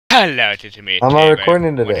Hello, to me. I'm not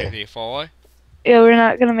recording today. What is it for? Yeah, we're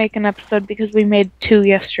not gonna make an episode because we made 2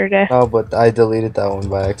 yesterday. No, but I deleted that one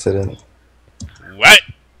by accident. What?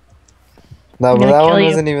 No, I'm but gonna that kill one you.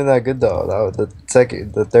 wasn't even that good though. That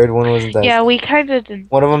was the third one wasn't that. Yeah, we kind of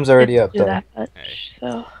didn't. One of them's already didn't up do though. that much, Hey.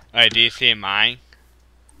 so. Alright, do you see mine?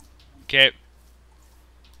 Kip?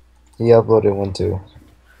 He uploaded one too.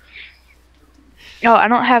 Oh, I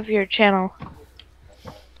don't have your channel.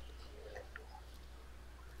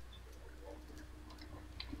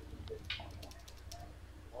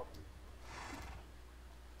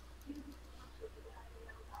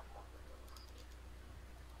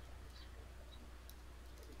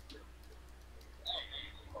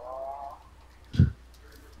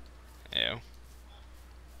 Ew.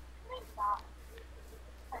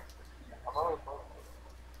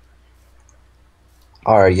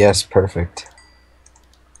 Alright, yes, perfect.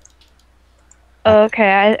 Oh,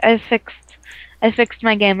 okay, I fixed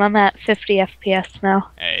my game. I'm at 50 FPS now.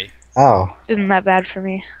 Hey. Oh, Isn't that bad for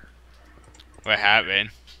me? What happened?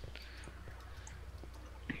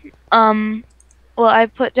 Well, I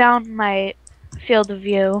put down my field of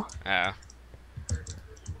view Oh.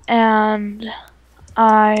 and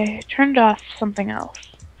I turned off something else.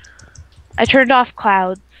 I turned off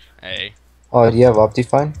clouds. Hey. oh, do you have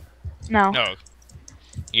Optifine? No, No.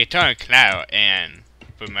 You can turn Cloud and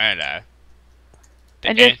Bermuda.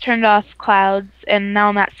 I just turned off clouds and now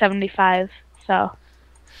I'm at 75. So,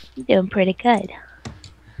 I'm doing pretty good.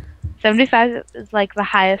 75 is like the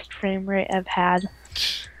highest frame rate I've had.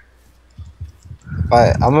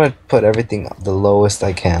 I'm gonna put everything the lowest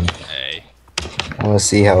I can. Hey. I wanna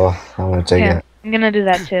see how much I Yeah, get. I'm gonna do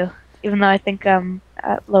that too. Even though I think I'm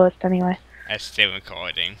at lowest anyway. I'm still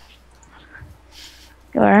recording.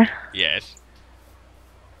 You are? Yes.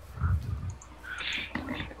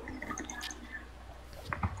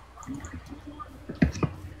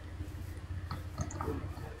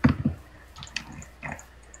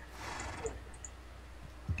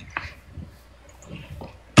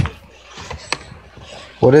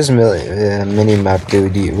 What does mini map do?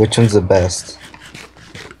 Which one's the best?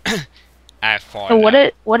 I thought. So what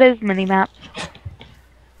is minimap?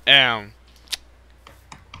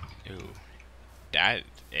 Ooh. That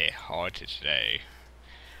is hard to say.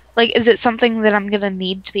 Like, is it something that I'm gonna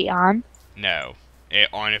need to be on? No. It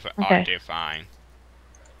only for Okay. Optifine.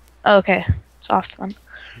 Oh, okay, soft one.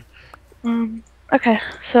 Okay,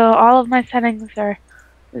 so all of my settings are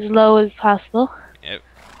as low as possible. Yep.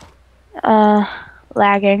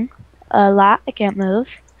 Lagging a lot. I can't move.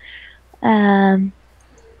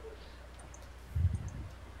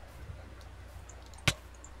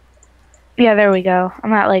 Yeah, there we go.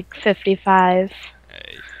 I'm at like 55,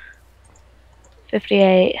 Hey.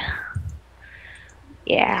 58.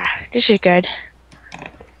 Yeah, this is good.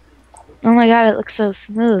 Oh my god, it looks so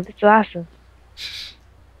smooth. It's awesome.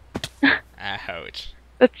 Ouch.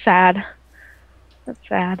 That's sad. That's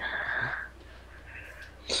sad.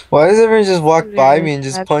 Why does everyone just walk by Really me and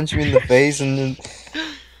just sad. punch me in the face and then?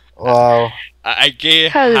 Wow. I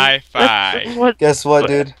gave a 'Cause high that's five. what, Guess what,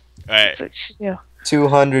 dude? Right. that's what you do.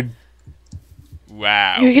 200.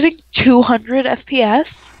 Wow. You're getting 200 FPS?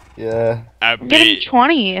 Yeah. I'm getting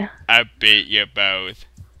 20. I beat you both.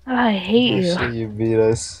 Oh, I hate Oh, you. shit, you beat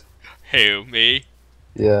us. Who, me?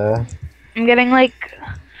 Yeah. I'm getting like...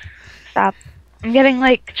 Stop. I'm getting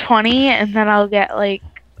like 20 and then I'll get like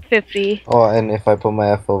 50. Oh, and if I put my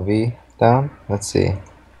FOV down, let's see.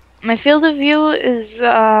 My field of view is,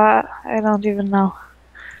 I don't even know.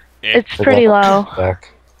 It's Put pretty that low. Back.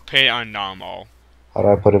 Put it on normal. How do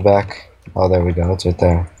I put it back? Oh, there we go. It's right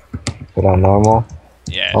there. Put on normal.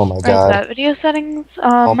 Yes. Oh my Where's god. that? Video settings.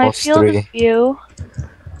 My Almost field 3. of view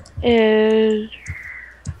is...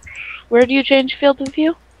 Where do you change field of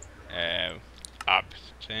view?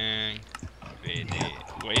 Option.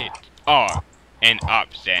 Wait. Oh, and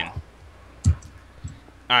option.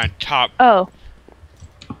 On top Oh.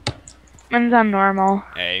 Mine's on normal,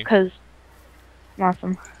 A. because I'm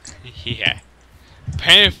awesome. Yeah.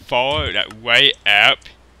 Paying forward that way up.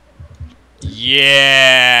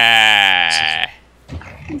 Yeah.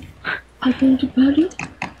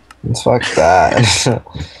 Fuck that.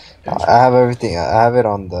 I have everything. I have it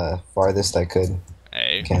on the farthest I can.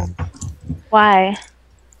 Why?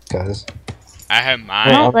 Because I have I mine.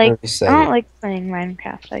 don't like. already I said don't it. like playing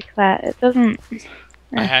Minecraft like that. It doesn't.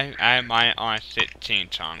 I have mine on 16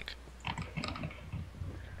 chunk.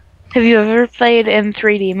 Have you ever played in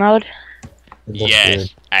 3D mode? That's Yes, weird.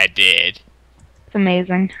 I did. It's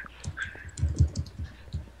amazing.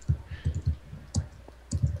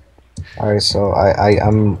 Alright, so I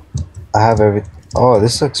have every. Oh,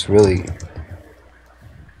 this looks really.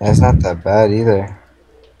 That's not that bad either.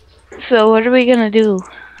 So what are we gonna do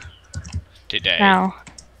today. now?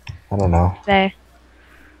 I don't know. Today.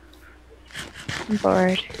 I'm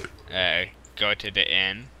bored. Go to the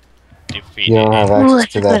end. Defeat You don't it. have Ooh, access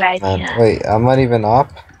that's to a good that, man. idea. Wait, I'm not even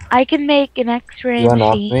up. I can make an X-ray You wanna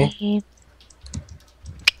off me? machine.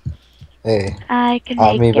 Hey, I can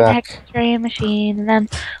off me make an back. X-ray machine, and then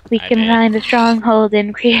we I can did. find a stronghold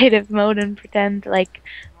in creative mode and pretend like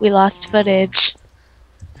we lost footage,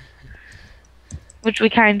 which we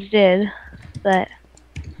kind of did. But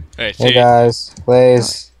Hey, Hey see, guys,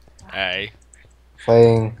 Blaze hey,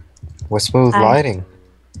 playing with smooth Hi. lighting.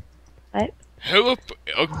 who?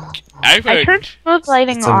 Okay, I I turned smooth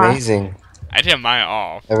lighting It's off. amazing. I turned mine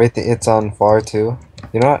off. Everything, it's on far too.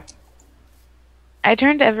 You know what? I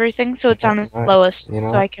turned everything so it's on its Right. lowest, You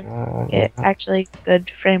know so I can get actually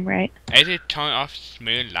good frame rate. I did turn off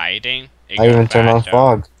smooth lighting. It I goes even turned on faster.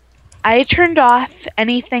 fog. I turned off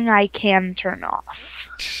anything I can turn off,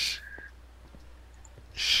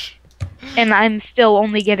 and I'm still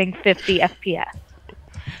only getting 50 FPS.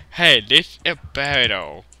 Hey, this is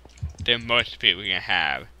better than most people can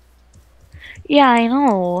have. Yeah, I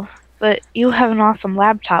know, but you have an awesome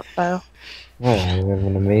laptop, though. Yeah, you have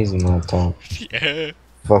an amazing laptop. Yeah.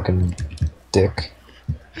 Fucking dick.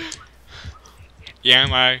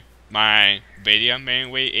 Yeah, my video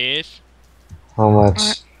memory is How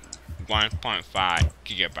much? 1.5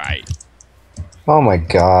 gigabyte. Oh my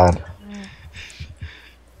god.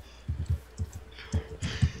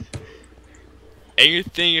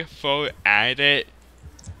 Anything for added,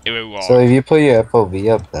 it will work. So if you put your FOV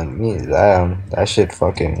up, then that shit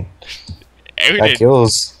fucking that Everything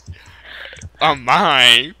kills. on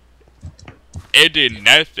mine, it did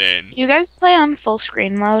nothing. You guys play on full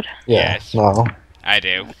screen mode? Yeah. Yes. No. I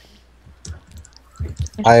do.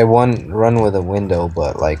 I run with a window,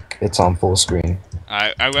 but like it's on full screen.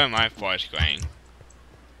 I run my full screen.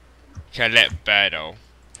 Cause that's better.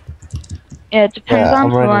 Yeah, it depends Yeah, on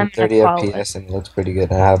I'm who running I'm 30 gonna follow. FPS and it looks pretty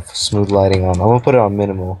good. I have smooth lighting on. I'm gonna put it on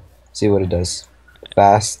minimal. See what it does.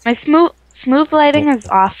 Fast. My smooth lighting is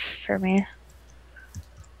off for me.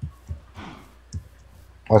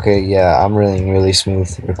 Okay, yeah, I'm really smooth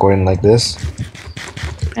recording like this.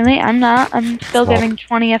 Really, I'm not. I'm still Smart. getting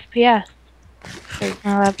 20 FPS. Because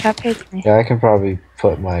my laptop hates me. Yeah, I can probably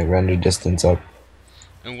put my render distance up.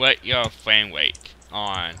 And what your frame rate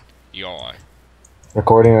on your?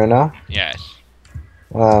 Recording right now? Yes.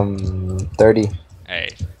 30. Hey.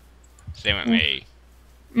 Same with me.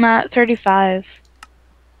 I'm at 35.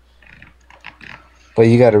 But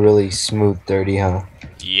you got a really smooth 30, huh?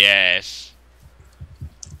 Yes.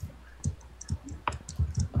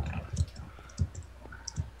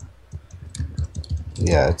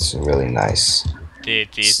 Yeah, it's really nice. Did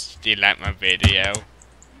you like my video?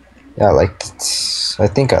 Yeah, I liked it. I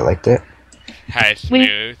think I liked it. How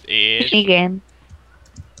smooth it is? Mini game.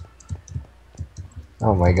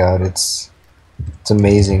 Oh my god, it's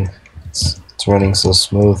amazing. It's running so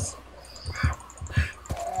smooth.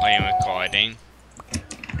 I am recording.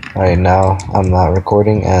 Right now, I'm not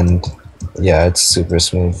recording, and yeah, it's super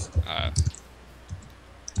smooth.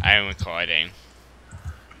 I am recording.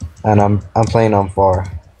 And I'm playing on far.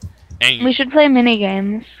 And We should play mini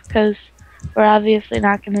games, because we're obviously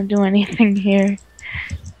not going to do anything here.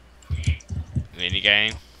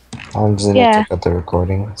 minigame. I'm just gonna Yeah. check out the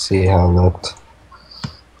recording, see how it looked.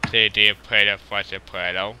 Did you play the first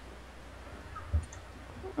Puerto?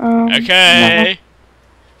 No. Okay.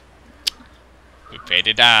 Prepare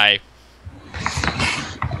to die.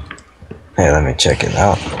 Hey, let me check it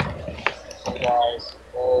out. Hey guys,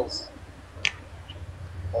 there's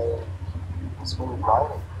a smooth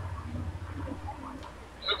lighting.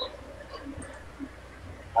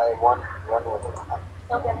 I run with it.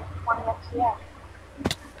 Still getting 20 FPS.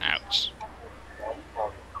 Ouch.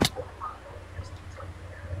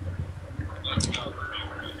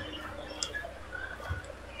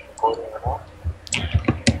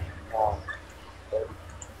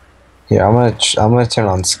 Yeah, I'm gonna turn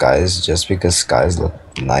on skies just because skies look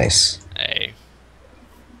nice. Hey.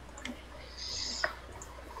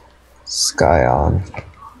 Sky on.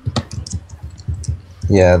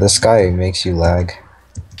 Yeah, the sky makes you lag.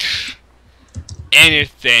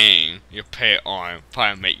 Anything you put on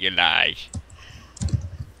probably make you lag.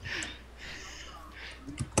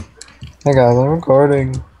 Hey guys, I'm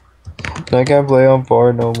recording. I can't play on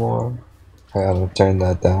far no more. I gotta turn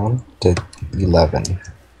that down to 11.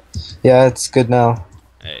 Yeah, it's good now.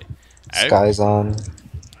 Hey. Sky's on.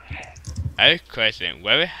 I have a question.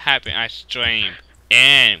 What would happen on stream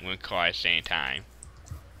and record at the same time?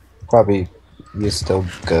 Probably you still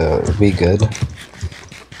be good.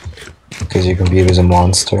 Because your computer's a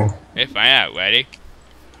monster. If I not ready.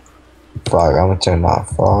 Fuck, I'm gonna turn it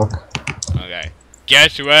off. Fuck. Okay.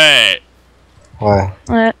 Guess what? Why?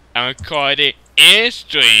 What? I'm recording and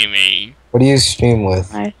streaming. What do you stream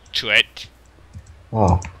with? Nice. Twitch.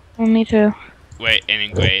 Oh. Well, me too. Wait,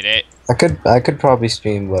 integrate it. I could probably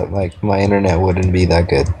stream, but like my internet wouldn't be that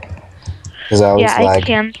good. Cause I always Yeah, I lag.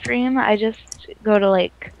 can stream. I just go to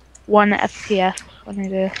like 1 FPS when I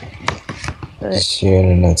do. But it's Your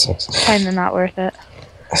internet sucks. kind of not worth it.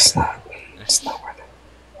 It's not. It's not worth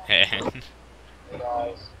it.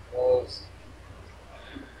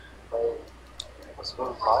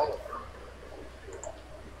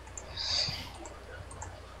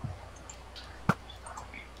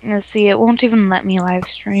 Let's see, it won't even let me live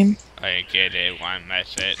stream. I get it. One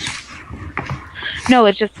message. No,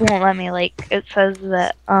 it just won't let me. Like, it says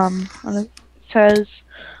that, what it says,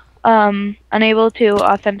 unable to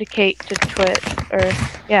authenticate to Twitch, or,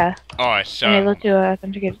 yeah, Oh, so. unable to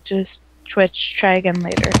authenticate to Twitch, try again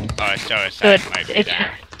later. Oh, so So it might be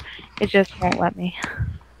that. it just won't let me.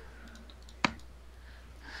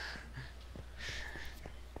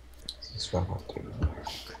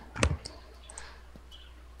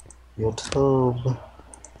 YouTube.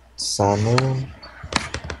 Sanu.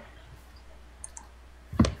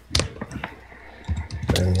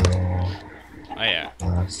 Oh yeah.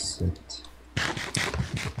 That's it.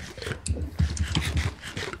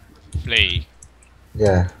 Flea.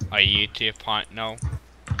 Yeah. Are you YouTube partner?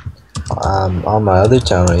 On my other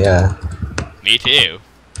channel, yeah. Me too.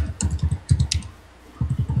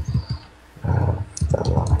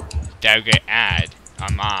 Don't get ad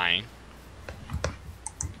on mine.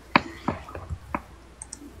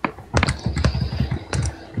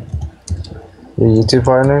 Your YouTube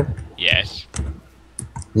partner? Yes.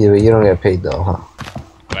 Yeah, but you don't get paid though, huh?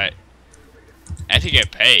 But I have to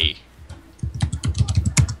get paid.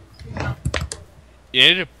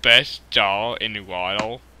 You're the best doll in the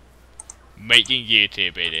world making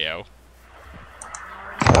YouTube video.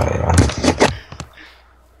 Oh yeah.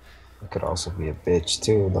 You could also be a bitch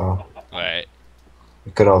too, though. But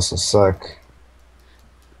You could also suck.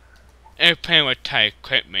 it depends what type of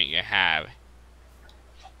equipment you have.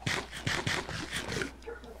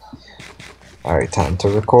 Alright, time to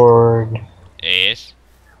record. Is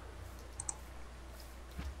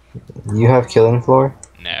You have Killing Floor?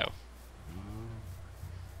 no.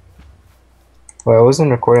 Well, I wasn't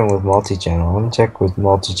recording with multi-channel. Let me check with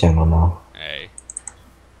multi-channel now. Hey.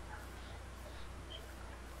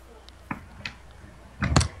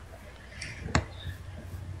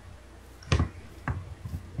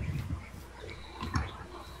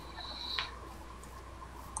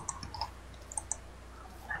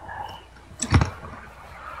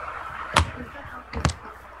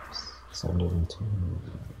 Send it into.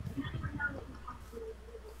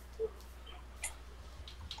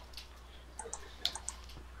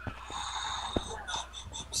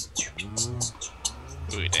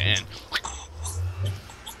 Ooh, damn.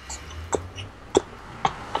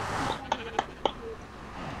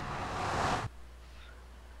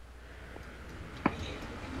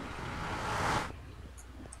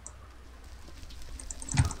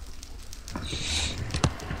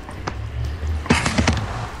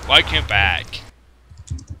 Welcome back.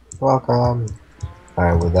 Welcome.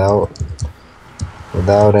 Alright,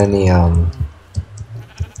 without any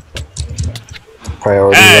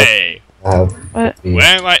priority. Hey! I have What? the-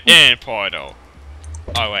 Where am I in portal?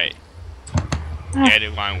 Oh wait. Ah. Get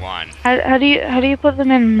it 1-1. How do you put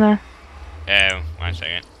them in the? 1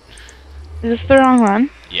 second. Is this the wrong one?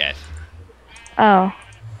 Yes. Oh.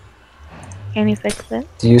 Can you fix it?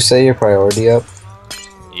 Do you say your priority up?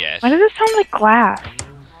 Yes. Why does it sound like glass?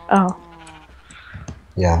 Oh,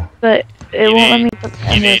 Yeah. but it You won't let need- me put you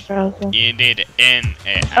in the need- frozen. You need to in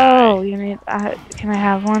it. Oh, you need. Can I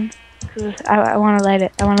have one? Cause I want to light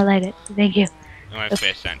it. I want to light it. Thank you. I want to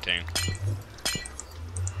fish something.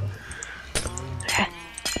 Okay.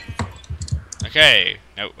 Okay.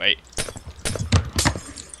 No, wait.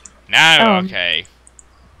 Now, Oh. okay.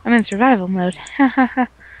 I'm in survival mode. There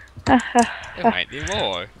might be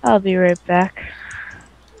more. I'll be right back.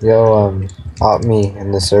 Yo, op me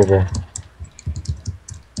in the server.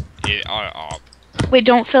 You are up. Wait,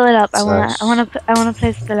 don't fill it up. I Slash. wanna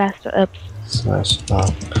place the last. Oops. Smash op.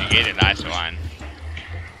 You get the last one.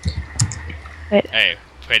 Wait. Hey,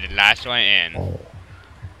 put the last one in.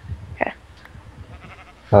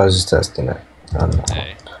 I was just testing it. I don't know.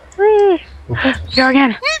 Hey. Whee! Go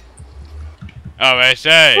again. Oh, I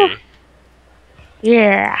say.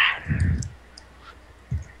 Yeah.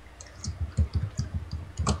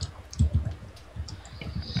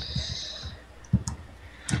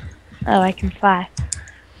 Oh, I can fly.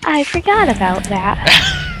 I forgot about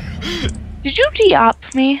that. Did you de-op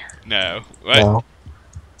me? No. What? No.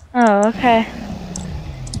 Oh, okay.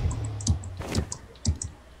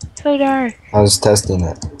 So dark. I was testing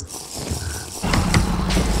it.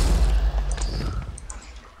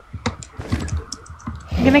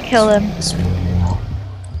 I'm gonna kill him. It's me now.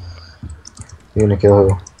 You're gonna kill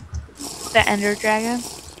who? The Ender Dragon.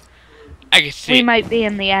 I can see. We might be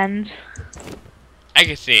in the end. I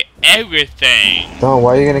can see everything. Don't.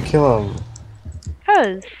 Why are you gonna kill him?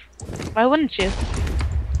 Cause, why wouldn't you?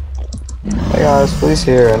 Hey guys, please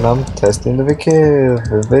here, and I'm testing the video.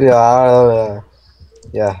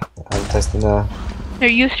 Yeah, I'm testing the. Here,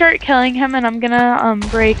 you start killing him, and I'm gonna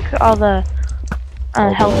break all the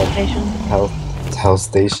health stations. Health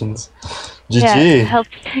stations. Yeah, GG. health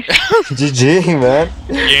stations. GG, man.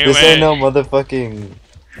 Yeah, This ain't no man. motherfucking.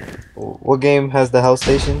 What game has the health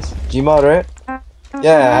stations? Gmod, right?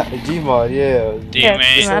 Yeah, Gmod. Yeah. Yeah,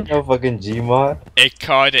 man. This ain't no fucking Gmod. It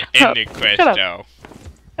called an Shut Ender quest up. though.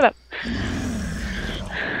 Shut up.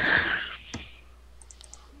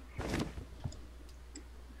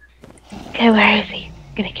 Okay, where is he? I'm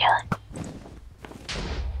gonna kill him.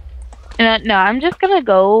 No, I'm just gonna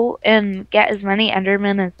go and get as many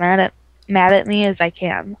Endermen as mad at me as I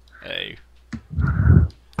can. Hey.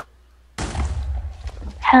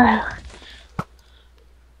 Hello.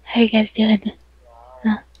 How you guys doing?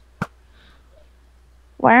 Huh?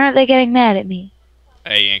 Why aren't they getting mad at me?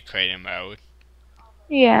 Hey, in creative mode,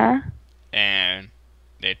 Yeah. and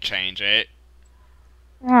they change it.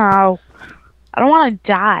 Oh. I don't want to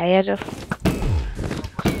die.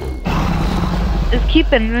 Is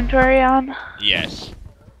keep inventory on? Yes.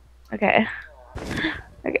 Okay.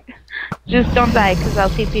 Okay. Just don't die, because I'll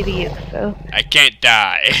TP to you, so. I can't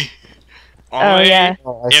die. Oh, yeah.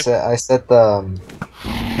 Oh, If- I set the.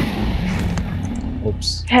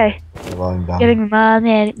 Oops. Okay. The volume down. Getting mom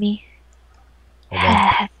mad at me. Hold on, you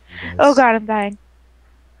guys. Oh god, I'm dying.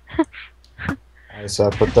 Alright, so I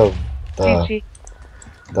put the GG.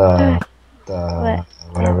 whatever the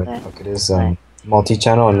What? fuck it is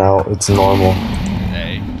multi-channel, and now it's normal.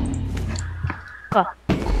 Hey. Oh.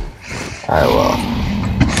 Alright, well,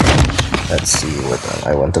 let's see what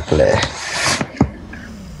I want to play.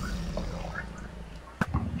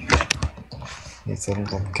 8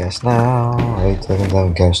 seconds on cash now. 8 seconds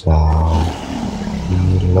on cash now.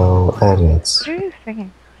 Below edits. What are you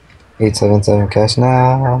singing? 8 seconds on cash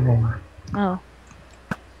now. Oh.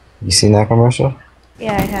 You seen that commercial?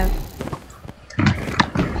 Yeah, I have.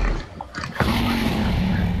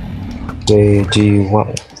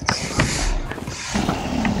 JG1.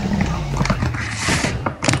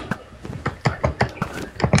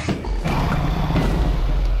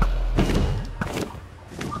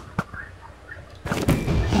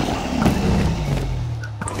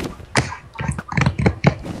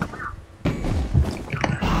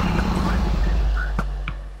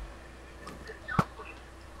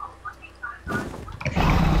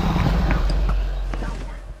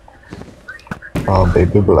 Oh,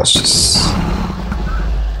 baby blushes.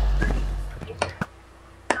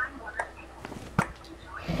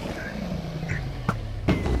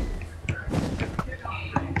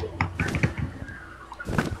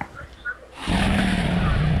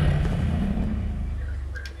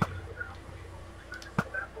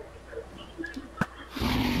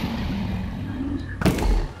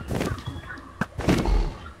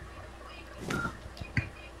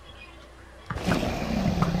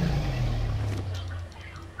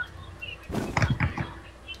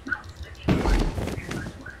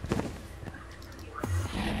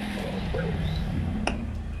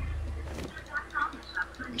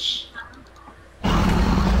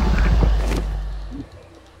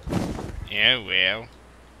 Yeah, well,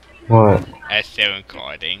 What? that's still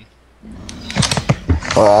recording.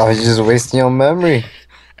 Oh, I was just wasting your memory.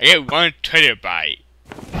 I get 1 terabyte.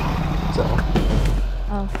 So.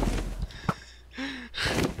 Oh.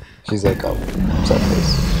 She's like, oh, upset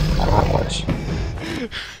face. I don't have much.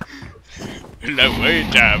 Like, what are you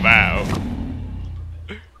talking about?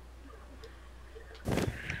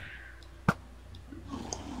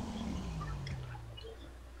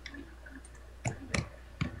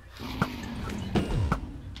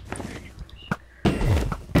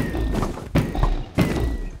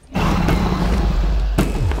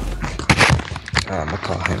 I'm gonna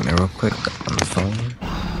call him real quick on the phone.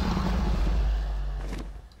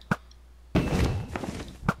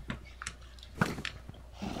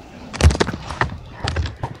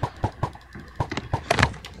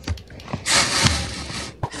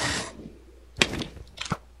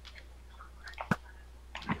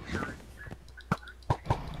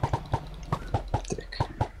 Dick.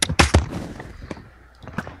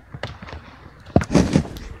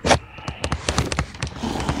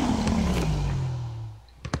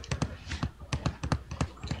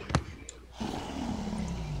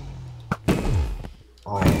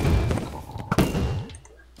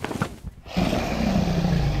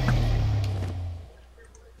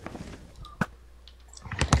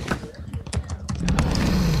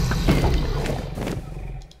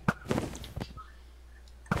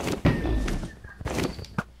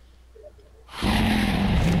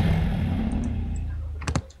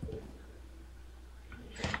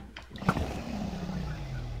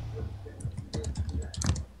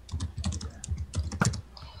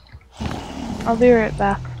 I'll be right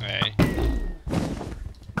back. Right.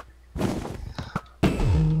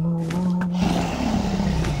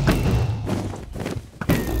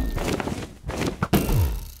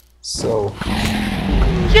 So,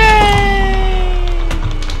 Yay!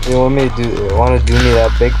 you want me to do me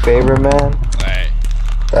that big favor, man? Right.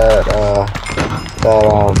 That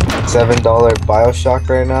 $7 BioShock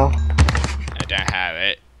right now. I don't have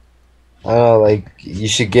it. I don't know, like you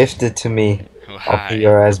should gift it to me. I'll pay Why?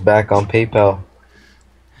 your ass back on PayPal.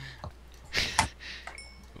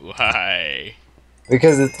 Why?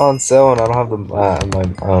 Because it's on sale and I don't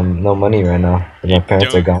have no money right now. My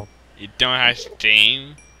parents are gone. You don't have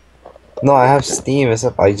Steam? No, I have Steam.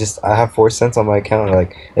 Except I have 4 cents on my account.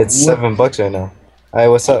 Like it's $7 right now. Hey,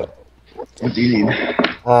 what's up? What do you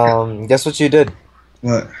need? Guess what you did?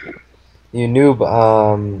 What? You noob.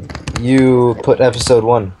 You put episode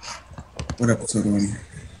 1 What episode one?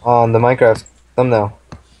 on the Minecraft thumbnail.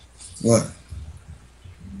 What?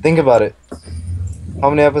 Think about it. How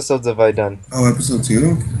many episodes have I done? Oh, episode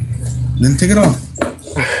 2? Then take it off.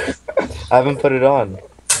 I haven't put it on.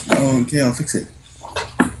 Oh, okay, I'll fix it.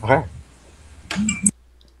 Okay.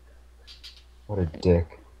 What a dick.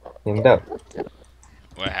 Hanged up.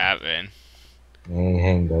 What happened? He ain't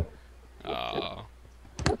hanged up. Oh.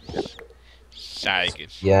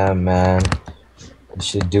 Psychic. Yeah, man. You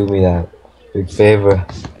should do me that big favor.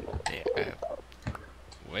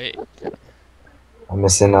 Wait. I'm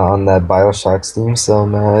missing out on that BioShock Steam sale,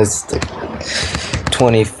 man. It's like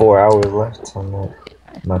 24 hours left on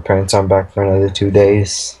that. My parents aren't back for another 2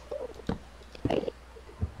 days.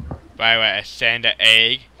 By the way, I send the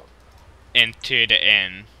egg into the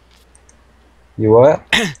end. You what?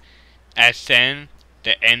 I send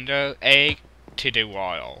the ender egg to the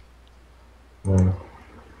wall. Mm.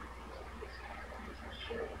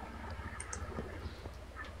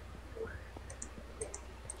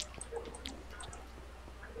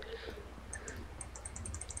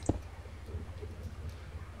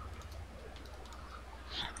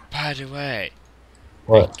 By the way,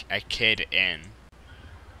 What? I killed the end.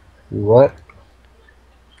 You what?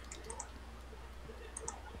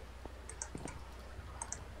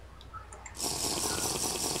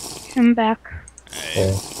 I'm back.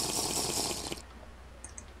 Okay.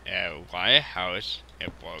 Why house is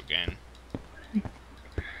broken?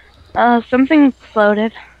 Something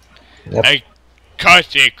exploded. Yep. I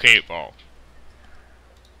caused a creep ball.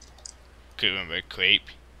 Could remember creep.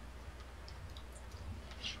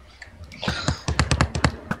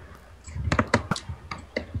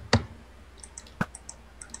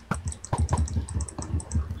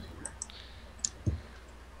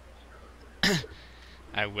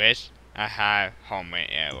 I wish I had homemade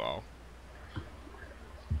arrow.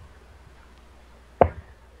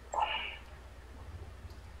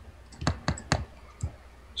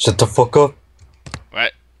 Shut the fuck up.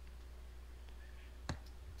 What?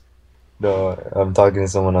 No, I'm talking to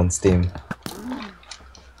someone on Steam.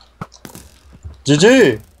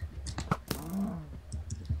 GG!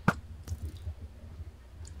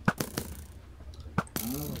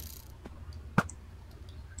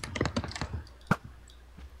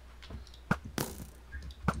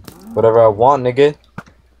 Whatever I want, nigga.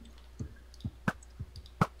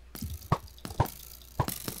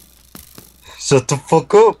 Shut the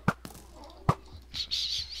fuck up.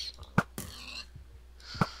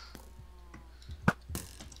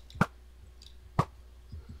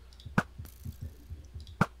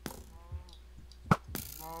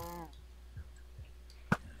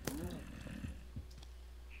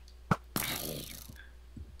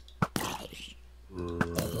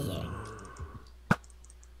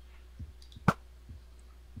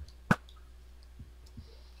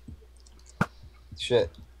 Shit.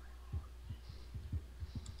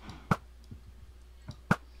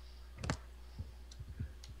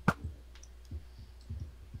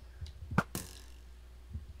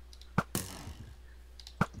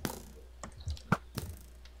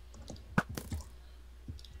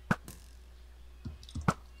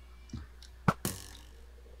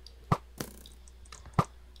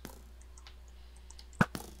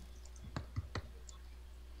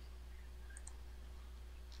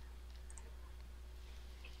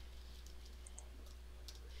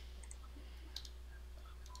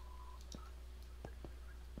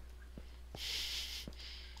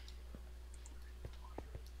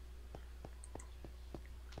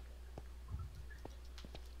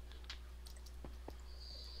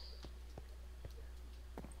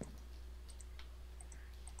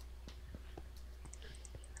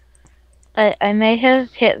 I may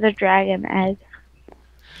have hit the dragon egg.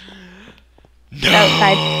 No!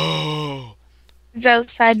 Outside. It's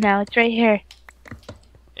outside now. It's right here.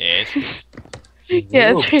 It is.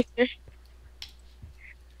 Yeah, Nope. it's right there.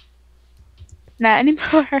 Not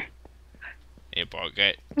anymore. You broke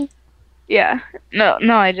it. Yeah. No,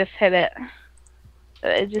 I just hit it.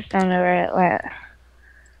 I just don't know where it went.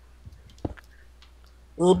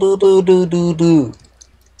 Do do do do do.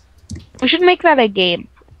 We should make that a game.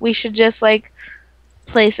 We should just like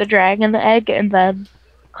place a dragon egg and then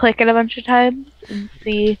click it a bunch of times and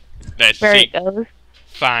see Let's where see. it goes.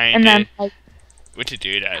 Find And then it. like What to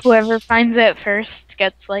do that? whoever finds it first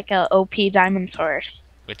gets like a OP diamond sword.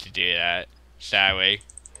 What to do that? Sorry.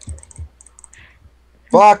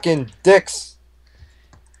 Fucking dicks.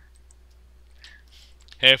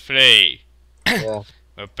 Hopefully, Yeah. we'll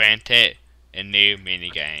invent a new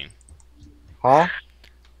minigame. Huh?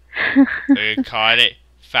 We'll call it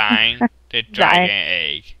Find the Dragon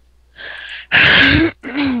Egg.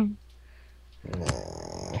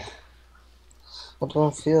 Nah. I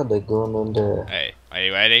don't feel like going in there. Hey, are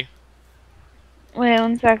you ready? Wait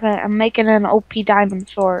 1 second. I'm making an OP diamond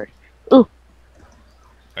sword. Wait,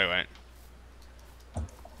 wait. I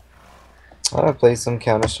wanna play some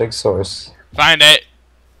Counter-Strike Source. Find it!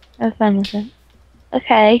 That's anything.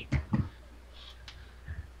 Okay.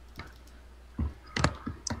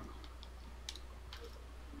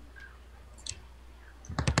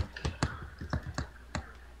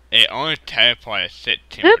 It only teleports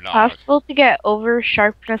 16 Is it blocks. possible to get over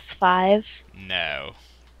sharpness 5? No.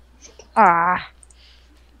 Ah.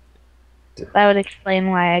 That would explain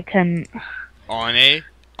why I couldn't. Only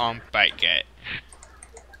on Budget.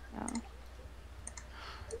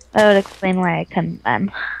 That would explain why I couldn't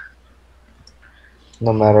then.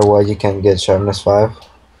 No matter what, you can get sharpness 5.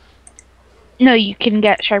 No, you can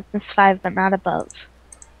get sharpness 5, but not above.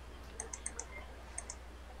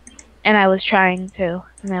 And I was trying to,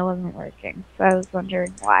 and it wasn't working. So I was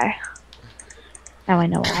wondering why. Now I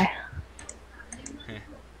know why.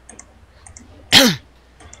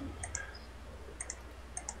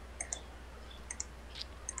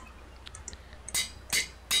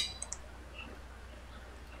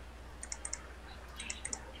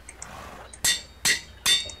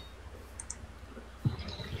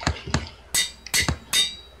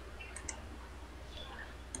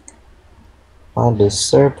 On the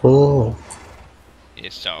circle.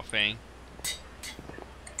 It's something.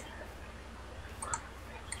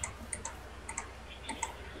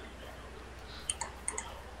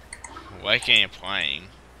 What game you playing?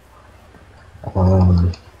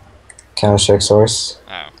 Counter-Strike Source.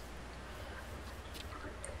 Oh.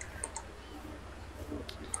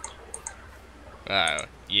 Oh,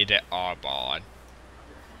 you did R-Ball.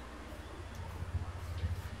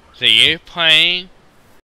 So you're playing